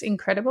think that's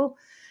incredible.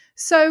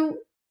 So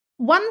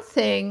one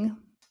thing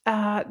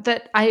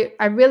that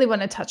I really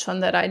want to touch on,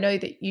 that I know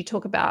that you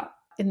talk about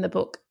in the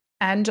book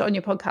and on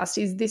your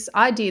podcast, is this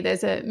idea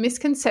there's a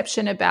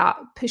misconception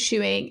about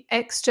pursuing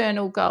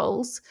external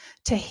goals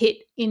to hit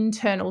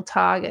internal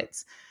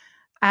targets.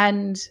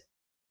 And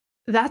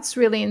that's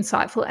really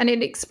insightful. And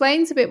it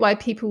explains a bit why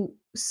people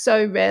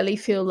so rarely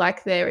feel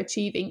like they're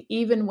achieving,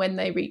 even when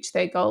they reach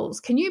their goals.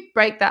 Can you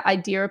break that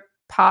idea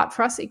apart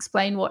for us,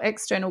 explain what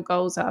external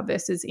goals are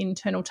versus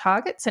internal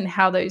targets and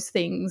how those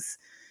things,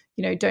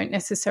 don't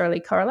necessarily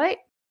correlate?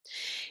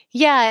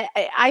 Yeah,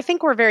 I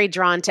think we're very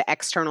drawn to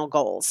external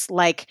goals.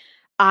 Like,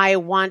 I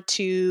want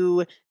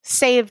to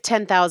save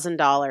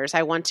 $10,000.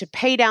 I want to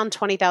pay down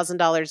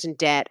 $20,000 in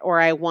debt, or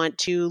I want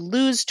to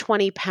lose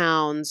 20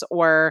 pounds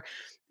or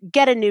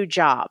get a new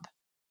job.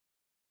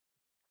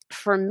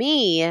 For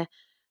me,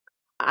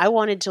 I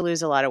wanted to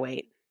lose a lot of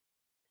weight.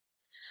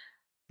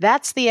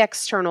 That's the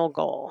external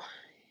goal.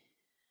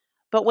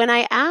 But when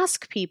I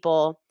ask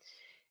people,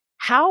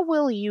 how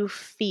will you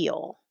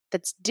feel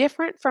that's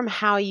different from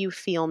how you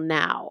feel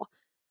now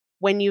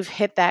when you've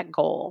hit that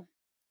goal?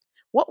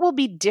 What will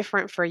be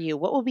different for you?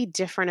 What will be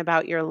different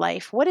about your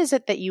life? What is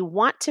it that you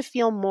want to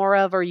feel more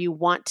of or you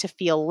want to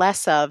feel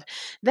less of?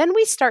 Then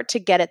we start to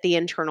get at the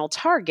internal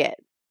target.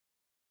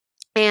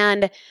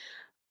 And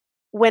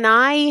when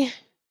I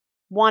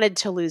wanted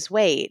to lose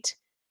weight,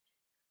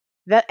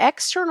 the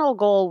external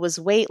goal was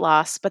weight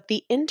loss, but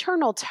the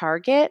internal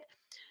target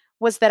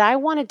was that I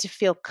wanted to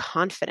feel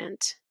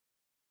confident.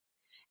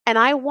 And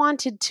I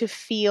wanted to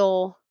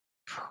feel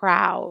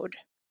proud.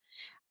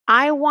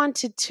 I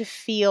wanted to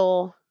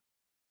feel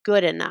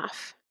good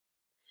enough.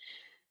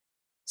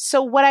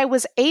 So what I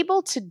was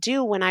able to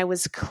do when I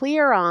was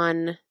clear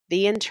on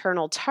the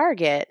internal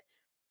target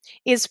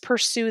is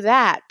pursue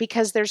that,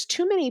 because there's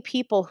too many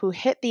people who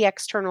hit the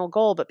external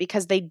goal, but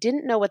because they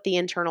didn't know what the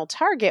internal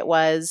target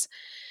was,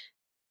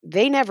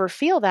 they never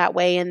feel that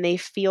way and they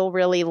feel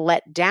really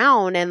let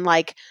down and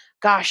like,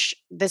 gosh,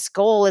 this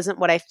goal isn't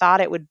what I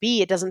thought it would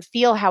be. It doesn't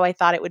feel how I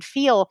thought it would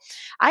feel.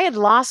 I had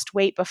lost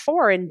weight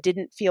before and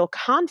didn't feel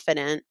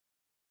confident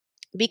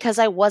because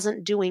I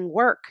wasn't doing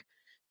work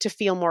to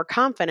feel more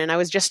confident. I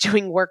was just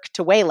doing work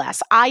to weigh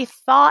less. I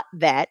thought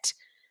that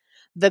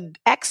the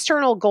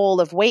external goal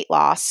of weight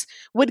loss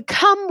would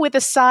come with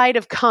a side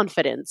of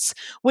confidence,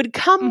 would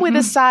come with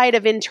a side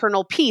of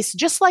internal peace,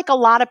 just like a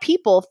lot of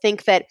people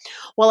think that,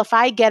 well, if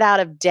I get out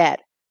of debt,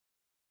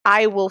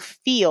 I will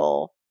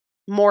feel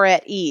more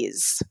at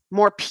ease,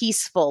 more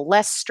peaceful,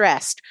 less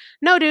stressed.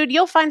 No, dude,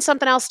 you'll find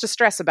something else to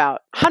stress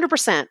about,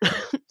 100%.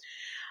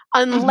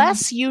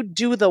 Unless you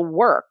do the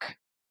work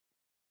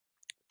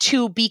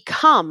to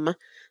become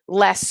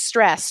less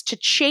stress, to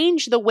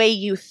change the way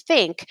you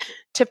think,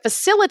 to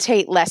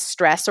facilitate less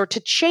stress, or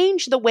to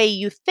change the way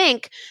you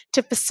think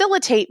to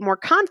facilitate more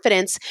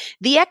confidence,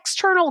 the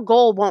external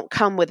goal won't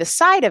come with a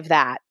side of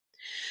that.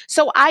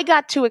 So I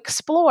got to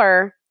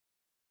explore,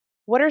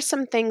 what are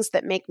some things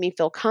that make me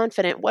feel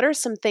confident? What are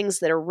some things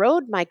that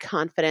erode my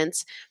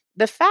confidence?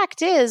 The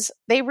fact is,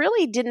 they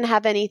really didn't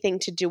have anything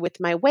to do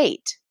with my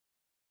weight.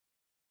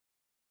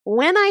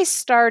 When I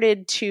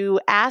started to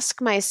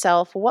ask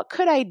myself, what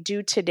could I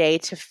do today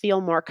to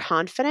feel more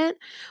confident?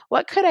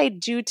 What could I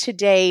do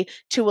today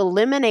to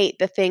eliminate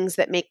the things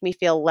that make me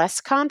feel less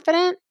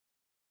confident?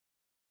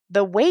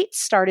 The weight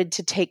started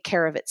to take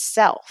care of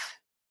itself.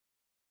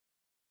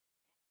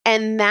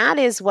 And that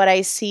is what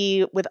I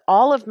see with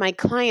all of my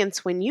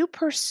clients. When you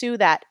pursue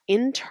that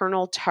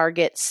internal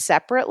target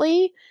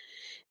separately,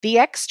 the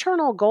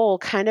external goal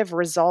kind of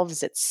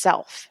resolves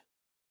itself.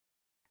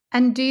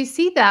 And do you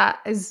see that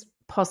as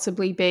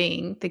possibly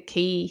being the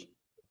key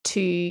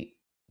to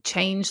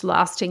change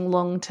lasting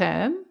long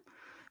term?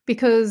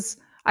 Because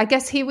I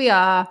guess here we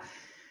are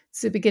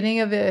it's the beginning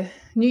of a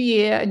new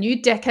year, a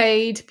new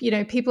decade. You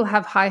know, people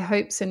have high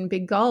hopes and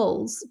big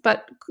goals,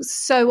 but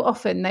so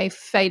often they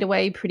fade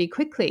away pretty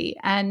quickly.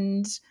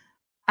 And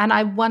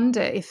I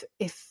wonder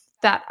if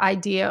that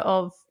idea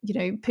of, you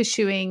know,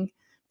 pursuing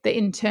the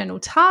internal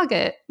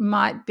target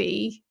might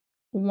be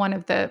one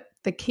of the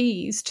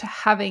keys to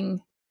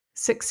having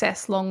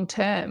success long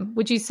term.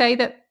 Would you say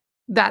that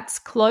that's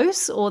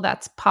close or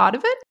that's part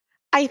of it?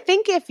 I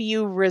think if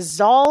you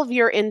resolve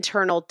your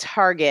internal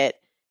target,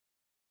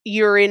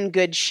 you're in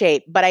good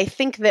shape. But I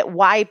think that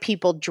why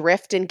people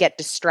drift and get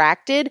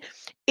distracted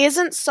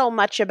isn't so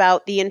much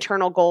about the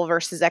internal goal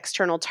versus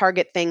external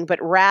target thing, but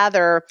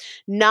rather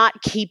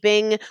not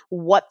keeping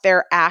what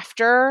they're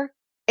after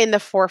in the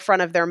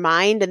forefront of their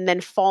mind and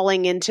then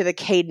falling into the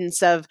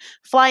cadence of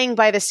flying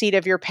by the seat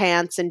of your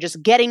pants and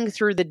just getting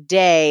through the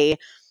day.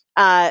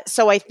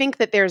 So I think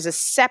that there's a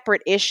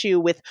separate issue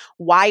with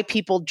why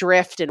people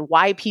drift and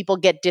why people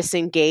get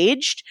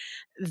disengaged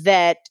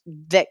that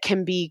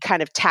can be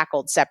kind of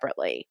tackled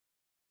separately.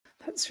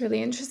 That's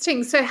really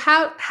interesting. So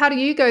how do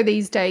you go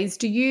these days?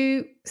 Do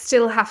you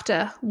still have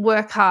to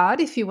work hard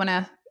if you want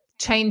to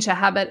change a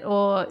habit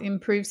or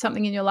improve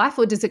something in your life,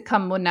 or does it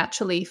come more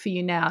naturally for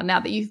you now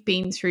that you've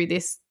been through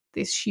this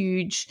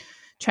huge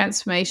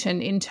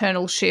transformation,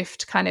 internal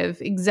shift, kind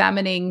of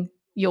examining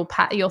your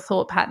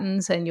thought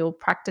patterns and your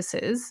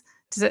practices?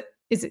 Does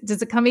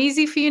it come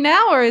easy for you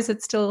now, or is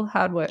it still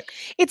hard work?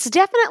 It's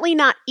definitely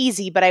not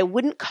easy, but I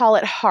wouldn't call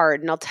it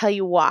hard, and I'll tell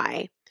you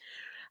why.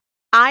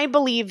 I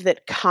believe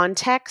that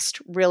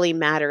context really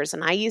matters.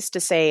 And I used to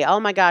say,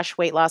 oh my gosh,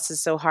 weight loss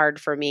is so hard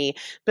for me.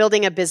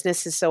 Building a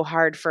business is so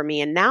hard for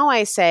me. And now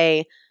I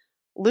say,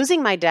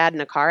 losing my dad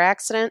in a car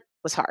accident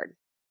was hard.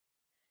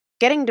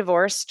 Getting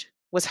divorced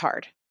was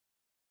hard.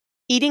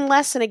 Eating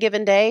less in a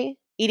given day,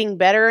 eating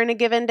better in a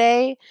given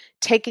day,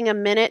 taking a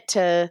minute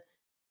to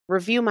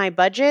review my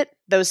budget,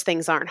 those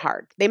things aren't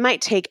hard. They might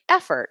take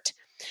effort.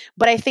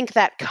 But I think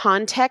that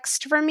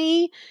context for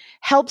me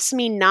helps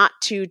me not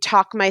to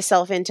talk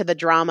myself into the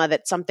drama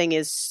that something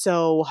is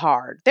so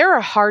hard. There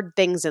are hard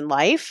things in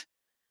life,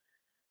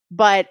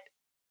 but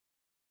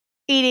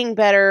eating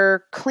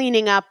better,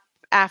 cleaning up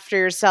after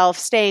yourself,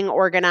 staying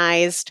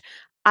organized,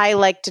 I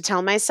like to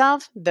tell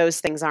myself those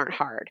things aren't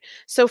hard.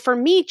 So for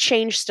me,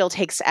 change still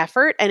takes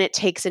effort and it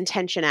takes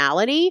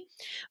intentionality,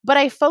 but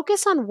I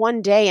focus on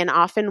one day and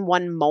often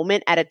one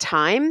moment at a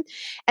time,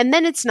 and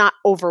then it's not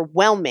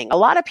overwhelming. A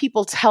lot of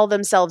people tell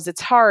themselves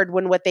it's hard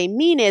when what they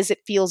mean is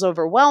it feels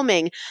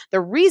overwhelming. The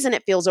reason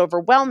it feels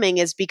overwhelming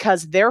is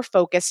because they're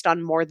focused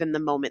on more than the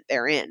moment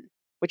they're in,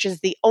 which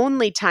is the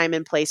only time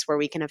and place where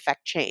we can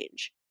affect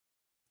change.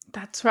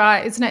 That's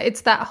right, isn't it?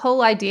 It's that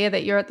whole idea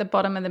that you're at the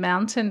bottom of the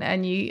mountain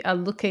and you are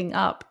looking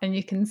up and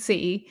you can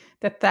see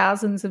the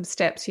thousands of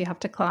steps you have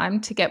to climb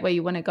to get where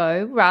you want to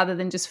go, rather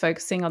than just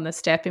focusing on the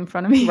step in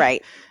front of you.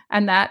 Right.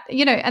 And that,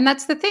 you know, and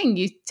that's the thing.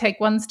 You take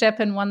one step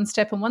and one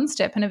step and one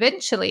step, and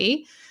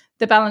eventually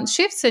the balance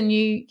shifts and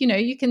you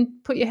can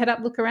put your head up,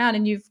 look around,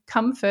 and you've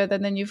come further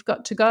than you've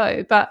got to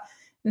go. But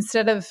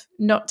instead of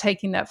not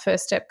taking that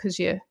first step because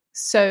you're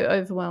so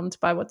overwhelmed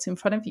by what's in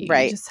front of you,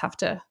 right, you just have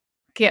to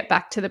get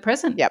back to the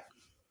present. Yep.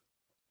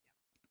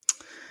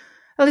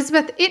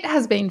 Elizabeth, it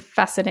has been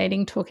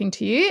fascinating talking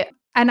to you,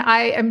 and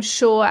I am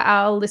sure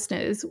our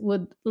listeners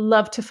would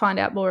love to find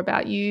out more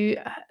about you,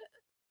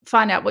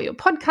 find out what your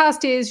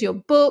podcast is, your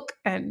book,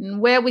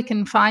 and where we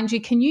can find you.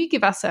 Can you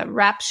give us a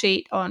rap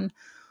sheet on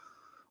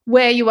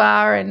where you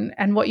are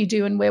and what you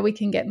do, and where we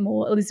can get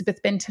more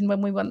Elizabeth Benton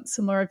when we want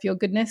some more of your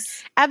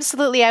goodness?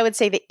 Absolutely. I would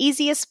say the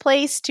easiest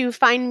place to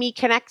find me,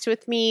 connect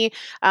with me,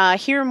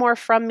 hear more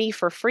from me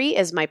for free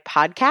is my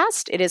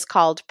podcast. It is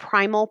called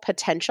Primal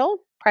Potential,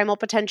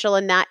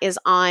 and that is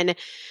on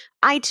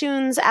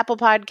iTunes, Apple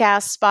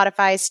Podcasts,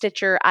 Spotify,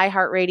 Stitcher,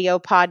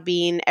 iHeartRadio,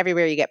 Podbean,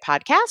 everywhere you get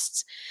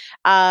podcasts.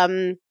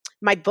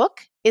 My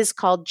book is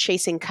called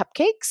Chasing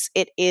Cupcakes.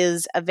 It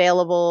is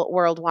available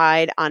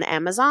worldwide on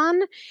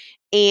Amazon,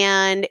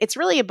 and it's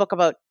really a book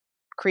about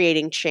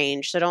creating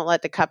change. So don't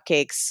let the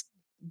cupcakes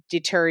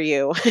deter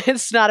you.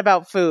 It's not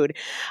about food.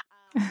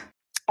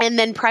 And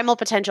then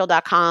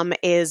primalpotential.com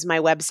is my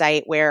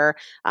website where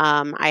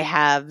I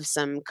have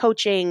some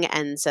coaching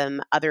and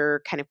some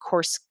other kind of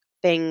course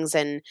things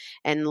and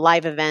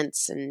live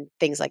events and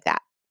things like that.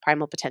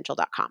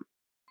 Primalpotential.com.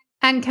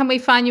 And can we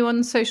find you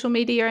on social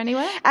media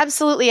anywhere?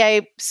 Absolutely.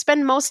 I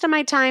spend most of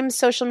my time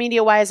social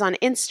media-wise on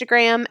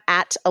Instagram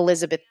at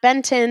Elizabeth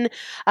Benton,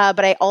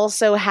 but I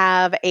also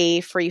have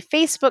a free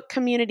Facebook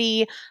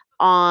community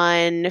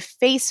on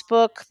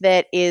Facebook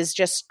that is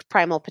just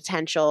Primal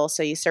Potential.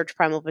 So you search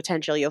Primal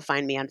Potential, you'll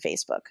find me on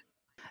Facebook.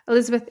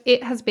 Elizabeth,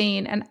 it has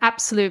been an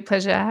absolute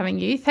pleasure having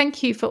you.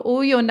 Thank you for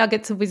all your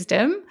nuggets of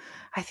wisdom.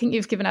 I think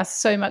you've given us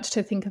so much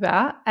to think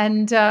about,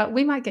 and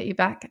we might get you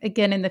back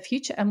again in the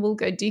future, and we'll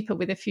go deeper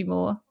with a few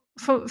more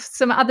for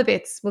some other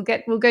bits. We'll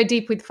go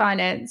deep with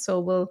finance,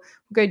 or we'll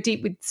go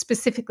deep with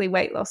specifically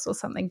weight loss or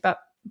something. But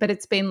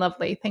it's been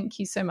lovely. Thank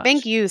you so much.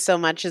 Thank you so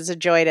much. It's a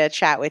joy to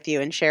chat with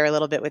you and share a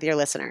little bit with your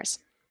listeners.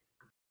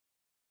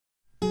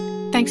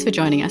 Thanks for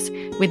joining us.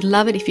 We'd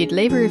love it if you'd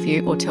leave a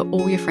review or tell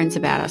all your friends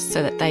about us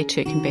so that they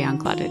too can be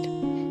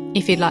uncluttered.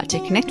 If you'd like to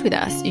connect with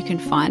us, you can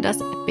find us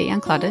at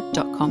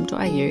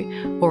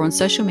beuncluttered.com.au or on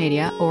social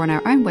media or on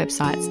our own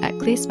websites at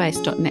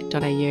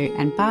clearspace.net.au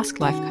and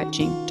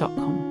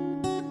basklifecoaching.com.